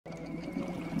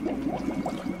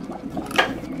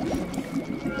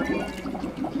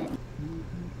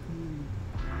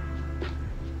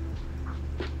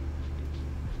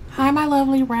Hi my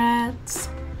lovely rats.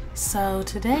 So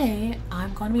today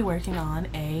I'm going to be working on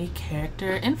a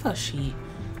character info sheet.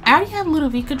 I already have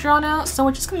Ludovica drawn out, so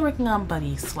we're just going to be working on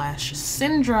Buddy /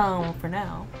 Syndrome for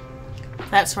now.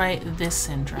 That's right, this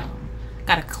syndrome.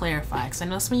 Gotta clarify, because I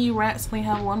know some of you rats only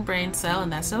have one brain cell,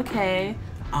 and that's okay.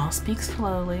 I'll speak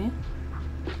slowly.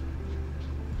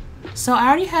 So I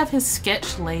already have his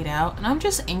sketch laid out, and I'm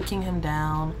just inking him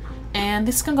down. And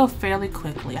this is gonna go fairly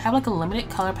quickly. I have like a limited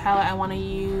color palette I want to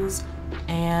use,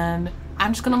 and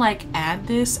I'm just gonna like add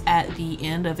this at the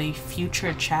end of a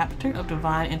future chapter of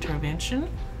Divine Intervention.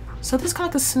 So this is kind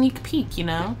of like a sneak peek, you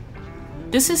know?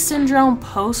 This is Syndrome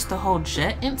post the whole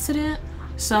jet incident.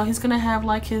 So he's gonna have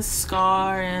like his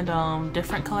scar and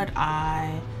different colored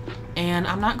eye. And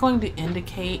I'm not going to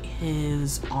indicate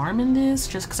his arm in this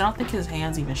just because I don't think his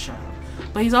hands even show.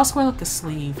 But he's also wearing like a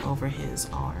sleeve over his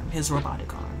arm, his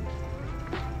robotic arm.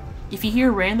 If you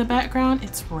hear rain in the background,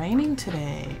 it's raining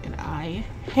today and I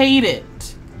hate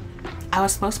it. I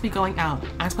was supposed to be going out.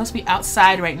 I'm supposed to be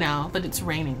outside right now, but it's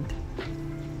raining.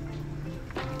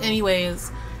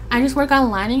 Anyways, I just work on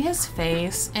lining his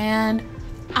face, and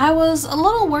I was a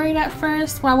little worried at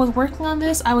first when I was working on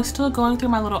this. I was still going through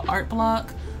my little art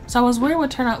block, so I was worried it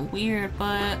would turn out weird,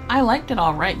 but I liked it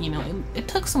alright, you know. It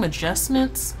took some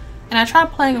adjustments, and I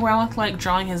tried playing around with like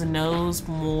drawing his nose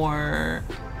more,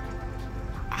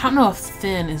 I don't know if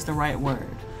thin is the right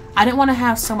word. I didn't want to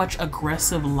have so much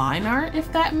aggressive line art,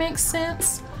 if that makes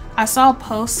sense. I saw a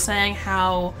post saying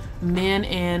how men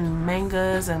in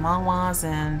mangas and manhwas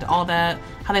and all that,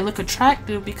 how they look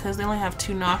attractive because they only have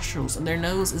 2 nostrils and their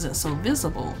nose isn't so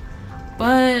visible.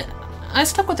 But I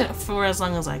stuck with it for as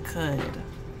long as I could.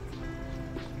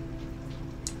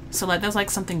 So like that's like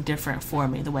something different for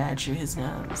me, the way I drew his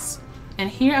nose. And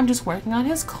here I'm just working on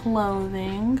his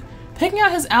clothing. Picking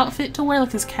out his outfit to wear,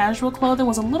 like his casual clothing,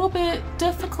 was a little bit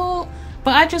difficult,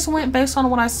 but I just went based on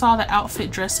what I saw the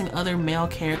outfit dressing other male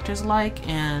characters like,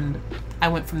 and I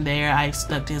went from there. I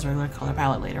stuck to his regular color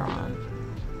palette later on.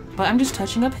 But I'm just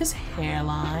touching up his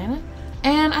hairline,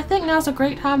 and I think now's a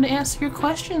great time to answer your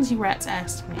questions you rats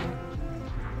asked me.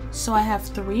 So I have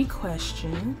 3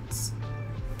 questions.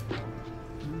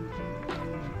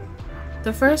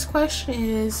 The first question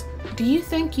is, do you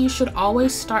think you should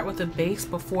always start with a base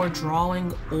before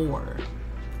drawing, or?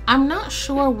 I'm not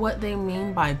sure what they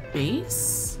mean by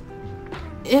base.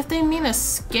 If they mean a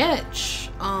sketch,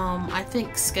 I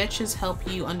think sketches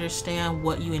help you understand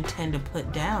what you intend to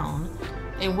put down.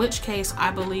 In which case, I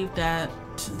believe that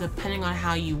depending on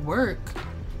how you work,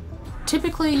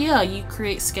 typically, yeah, you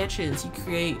create sketches, you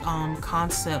create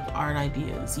concept art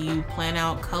ideas, you plan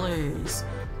out colors,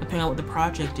 depending on what the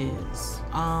project is.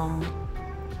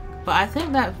 But I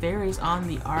think that varies on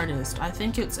the artist. I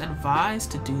think it's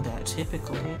advised to do that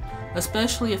typically,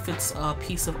 especially if it's a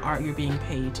piece of art you're being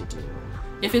paid to do.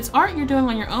 If it's art you're doing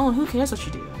on your own, who cares what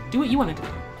you do? Do what you want to do.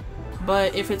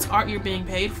 But if it's art you're being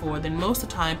paid for, then most of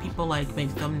the time people like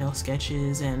make thumbnail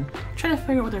sketches and try to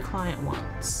figure out what their client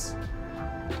wants.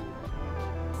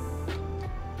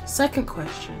 Second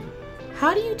question,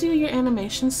 how do you do your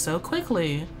animations so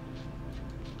quickly?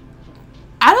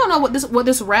 I don't know what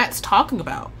this rat's talking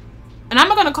about. And I'm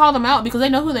not gonna call them out because they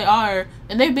know who they are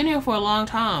and they've been here for a long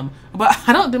time. But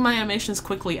I don't do my animations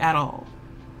quickly at all.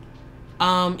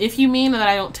 If you mean that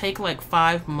I don't take like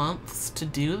 5 months to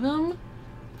do them,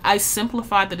 I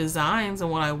simplify the designs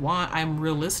and what I want. I'm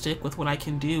realistic with what I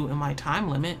can do in my time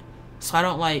limit. So I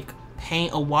don't like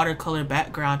paint a watercolor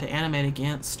background to animate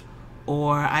against,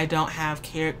 or I don't have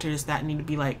characters that need to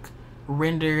be like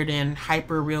rendered in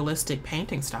hyper realistic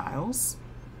painting styles.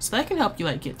 So that can help you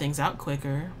like get things out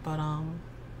quicker, but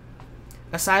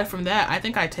aside from that, I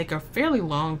think I take a fairly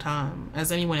long time,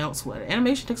 as anyone else would.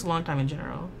 Animation takes a long time in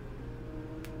general.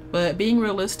 But being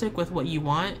realistic with what you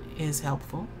want is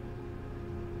helpful.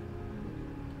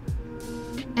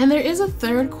 And there is a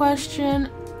third question.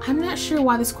 I'm not sure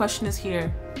why this question is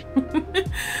here.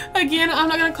 Again, I'm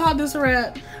not gonna call this a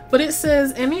rat, but it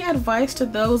says, any advice to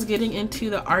those getting into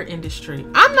the art industry?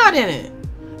 I'm not in it.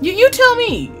 You tell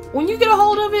me. When you get a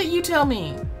hold of it, you tell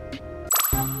me.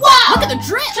 Wow! Look at the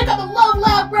drip! Check out the Love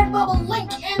Lab Redbubble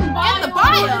link in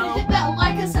bio. Hit that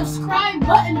like and subscribe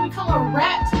button to become a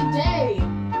rat today.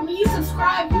 When you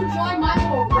subscribe, you join my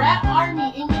little rat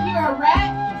army, and when you're a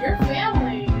rat, you're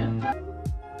family.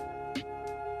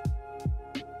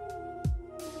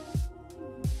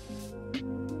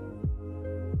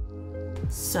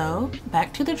 So,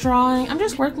 back to the drawing. I'm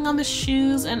just working on the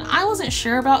shoes, and I wasn't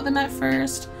sure about them at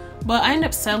first, But I ended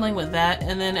up settling with that,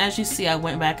 and then as you see, I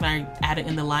went back and I added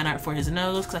in the line art for his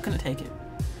nose because I couldn't take it.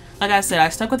 Like I said, I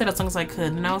stuck with it as long as I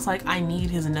could, and I was like, I need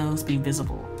his nose to be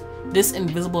visible. This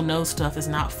invisible nose stuff is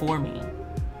not for me.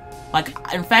 Like,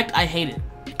 in fact, I hate it.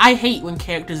 I hate when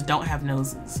characters don't have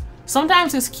noses.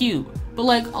 Sometimes it's cute, but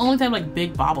like only time like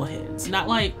big bobbleheads, not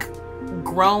like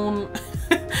grown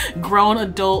grown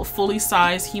adult fully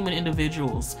sized human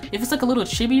individuals. If it's like a little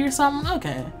chibi or something,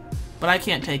 okay, but I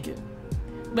can't take it.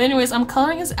 But anyways, I'm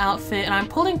coloring his outfit, and I'm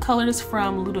pulling colors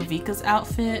from Ludovica's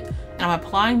outfit and I'm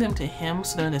applying them to him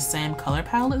so they're in the same color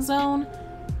palette zone.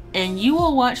 And you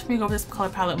will watch me go over this color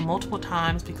palette multiple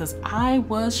times because I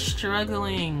was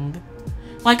struggling.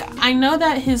 Like, I know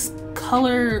that his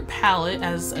color palette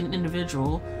as an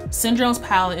individual, Syndrome's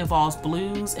palette involves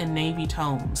blues and navy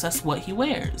tones. That's what he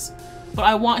wears. But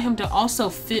I want him to also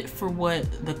fit for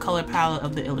what the color palette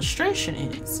of the illustration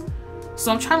is.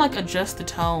 So I'm trying to like adjust the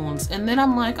tones, and then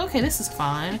I'm like, okay, this is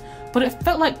fine. But it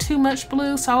felt like too much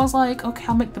blue, so I was like, okay,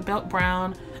 I'll make the belt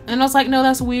brown. And then I was like, no,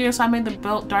 that's weird, so I made the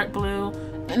belt dark blue.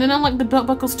 And then I'm like, the belt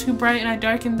buckle's too bright, and I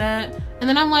darkened that. And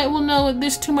then I'm like, well, no,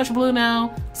 there's too much blue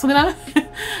now. So then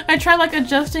I tried like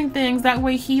adjusting things that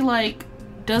way he like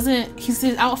doesn't, his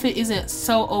outfit isn't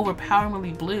so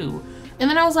overpoweringly blue. And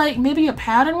then I was like, maybe a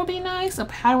pattern would be nice. A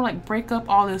pattern would like break up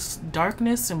all this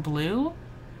darkness and blue.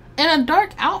 And a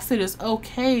dark outfit is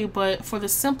okay, but for the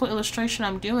simple illustration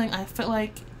I'm doing, I felt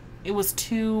like it was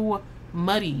too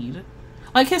muddied.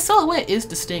 Like, his silhouette is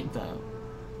distinct though.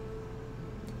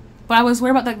 But I was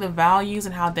worried about like the values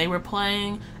and how they were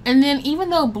playing. And then even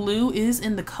though blue is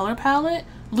in the color palette,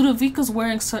 Ludovica's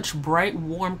wearing such bright,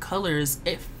 warm colors,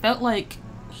 it felt like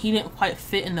he didn't quite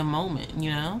fit in the moment, you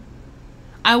know?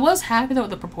 I was happy though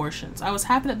with the proportions. I was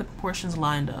happy that the proportions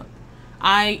lined up.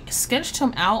 I sketched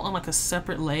him out on like a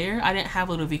separate layer. I didn't have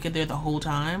Ludovica there the whole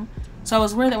time. So I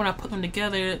was worried that when I put them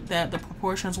together that the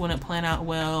proportions wouldn't plan out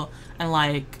well. And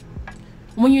like,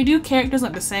 when you do characters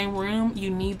like the same room, you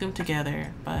need them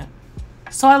together. But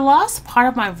so I lost part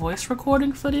of my voice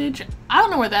recording footage. I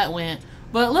don't know where that went,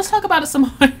 but let's talk about it some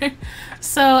more.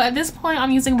 So at this point,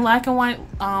 I'm using black and white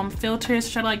filters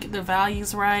to try to like get the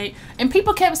values right. And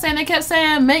people kept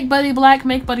saying, make Buddy black,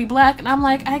 make Buddy black. And I'm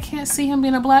like, I can't see him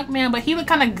being a black man, but he looked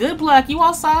kind of good black. You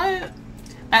all saw it?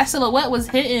 That silhouette was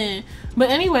hitting. But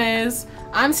anyways,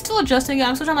 I'm still adjusting it.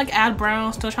 I'm still trying to like add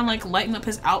brown, still trying to like lighten up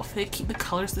his outfit, keep the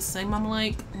colors the same. I'm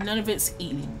like, none of it's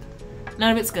eating.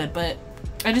 None of it's good, but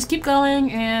I just keep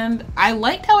going, and I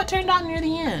liked how it turned out near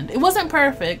the end. It wasn't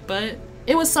perfect, but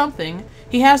it was something.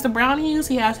 He has the brown hues,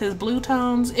 he has his blue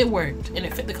tones. It worked, and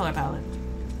it fit the color palette.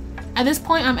 At this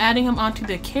point, I'm adding him onto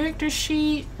the character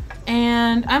sheet,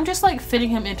 and I'm just like fitting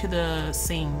him into the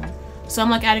scene. So I'm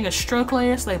like adding a stroke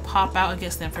layer so they pop out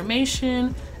against the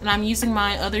information, and I'm using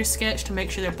my other sketch to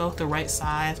make sure they're both the right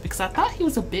size because I thought he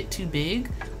was a bit too big,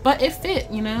 but it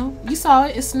fit, you know? You saw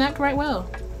it, it snapped right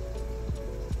well.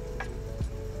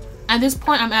 At this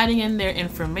point, I'm adding in their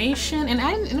information, and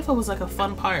adding the info was like a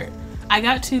fun part. I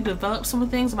got to develop some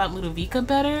things about Ludovica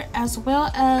better, as well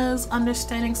as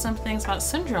understanding some things about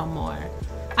Syndrome more.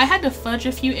 I had to fudge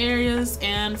a few areas,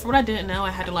 and for what I didn't know,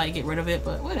 I had to like get rid of it,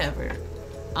 but whatever.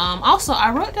 Also,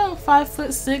 I wrote down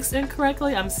 5'6"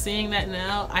 incorrectly. I'm seeing that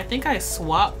now. I think I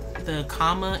swapped the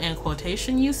comma and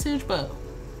quotation usage, but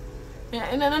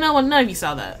yeah, none of you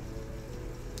saw that.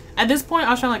 At this point,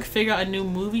 I was trying to like figure out a new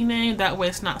movie name. That way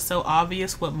it's not so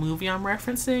obvious what movie I'm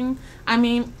referencing. I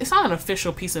mean, it's not an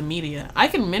official piece of media. I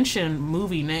can mention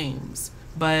movie names,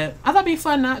 but I thought it'd be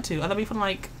fun not to. I thought it'd be fun to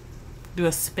like do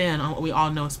a spin on what we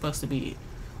all know it's supposed to be.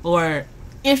 Or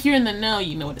if you're in the know,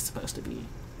 you know what it's supposed to be.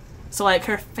 So like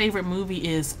her favorite movie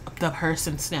is The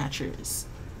Person Snatchers.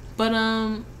 But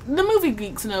the movie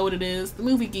geeks know what it is. The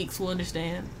movie geeks will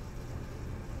understand.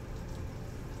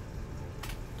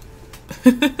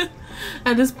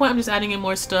 At this point, I'm just adding in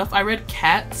more stuff. I read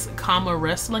cats, comma,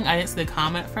 wrestling. I didn't see the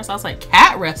comma at first. I was like,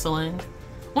 cat wrestling?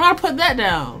 When I put that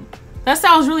down? That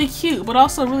sounds really cute, but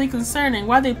also really concerning.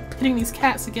 Why are they pitting these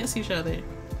cats against each other?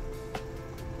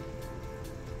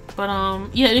 But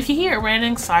yeah, if you hear it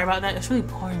raining, sorry about that. It's really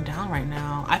pouring down right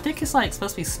now. I think it's like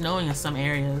supposed to be snowing in some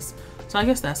areas, so I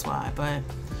guess that's why. But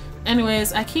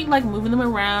anyways, I keep like moving them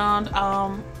around.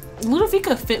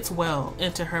 Ludovica fits well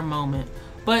into her moment.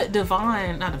 But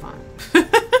not Divine,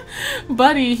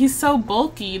 Buddy, he's so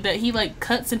bulky that he like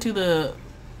cuts into the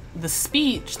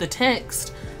speech, the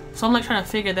text. So I'm like trying to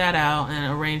figure that out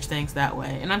and arrange things that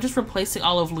way. And I'm just replacing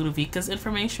all of Ludovica's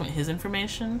information with his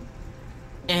information.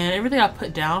 And everything I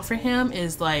put down for him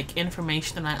is like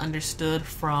information that I understood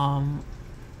from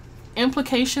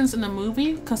implications in the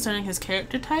movie concerning his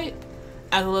character type.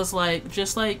 as well as like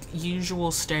just like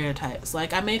usual stereotypes.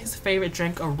 Like I made his favorite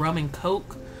drink a rum and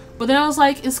coke, but then I was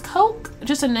like, is Coke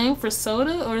just a name for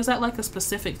soda, or is that like a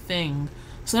specific thing?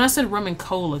 So then I said rum and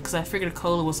cola because I figured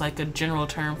cola was like a general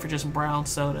term for just brown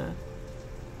soda.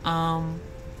 And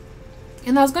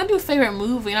I was gonna do a favorite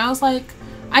movie, and I was like,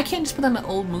 I can't just put on an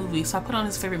old movie, so I put on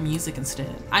his favorite music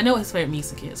instead. I know what his favorite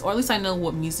music is, or at least I know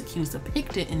what music he was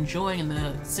depicted enjoying in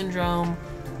the Syndrome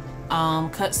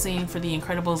cutscene for the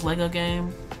Incredibles Lego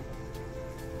game.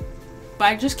 But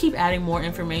I just keep adding more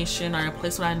information. I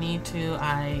replace what I need to.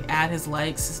 I add his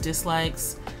likes, his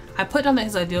dislikes. I put down that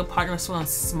his ideal partner was someone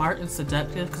smart and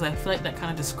seductive because I feel like that kind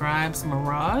of describes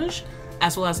Mirage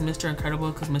as well as Mr.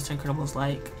 Incredible, because Mr. Incredible is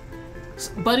like,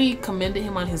 Buddy commended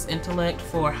him on his intellect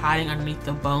for hiding underneath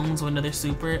the bones of another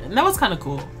super, and that was kind of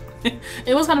cool.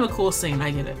 It was kind of a cool scene,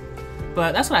 I get it.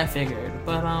 But that's what I figured.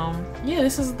 But yeah,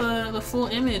 this is the full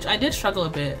image. I did struggle a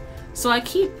bit. So I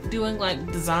keep doing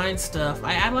like design stuff.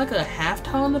 I add like a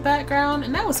halftone in the background,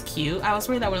 and that was cute. I was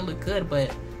worried that wouldn't look good,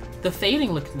 but the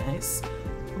fading looked nice.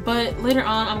 But later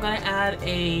on, I'm gonna add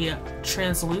a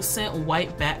translucent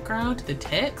white background to the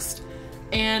text.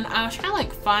 And I was trying to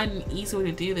like find an easy way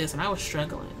to do this, and I was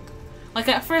struggling. Like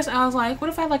at first I was like, what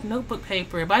if I had like notebook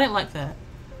paper? But I didn't like that.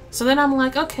 So then I'm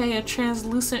like, okay, a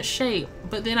translucent shape.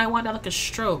 But then I want that like a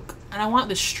stroke. And I want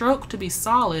the stroke to be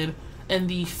solid and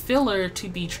the filler to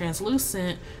be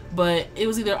translucent, but it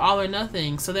was either all or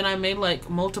nothing. So then I made like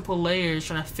multiple layers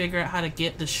trying to figure out how to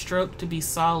get the stroke to be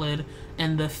solid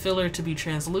and the filler to be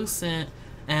translucent.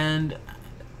 And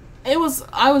I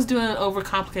was doing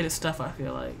overcomplicated stuff, I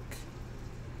feel like.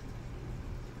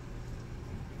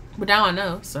 But now I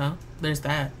know, so there's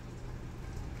that.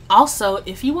 Also,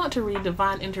 if you want to read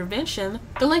Divine Intervention,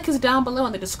 the link is down below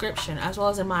in the description, as well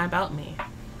as in my About Me.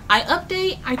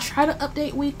 I try to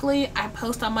update weekly. I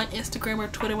post on my Instagram or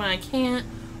Twitter when I can,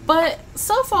 but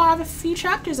so far I have a few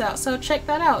chapters out, so check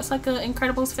that out. It's like an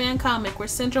Incredibles fan comic where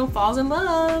Syndrome falls in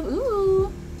love.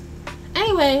 Ooh.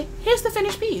 Anyway, here's the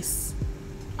finished piece.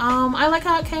 I like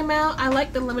how it came out. I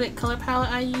like the limited color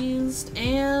palette I used,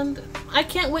 and I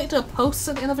can't wait to post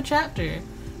at the end of a chapter.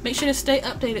 Make sure to stay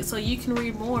updated so you can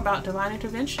read more about Divine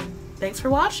Intervention. Thanks for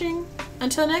watching.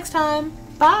 Until next time,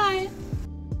 bye!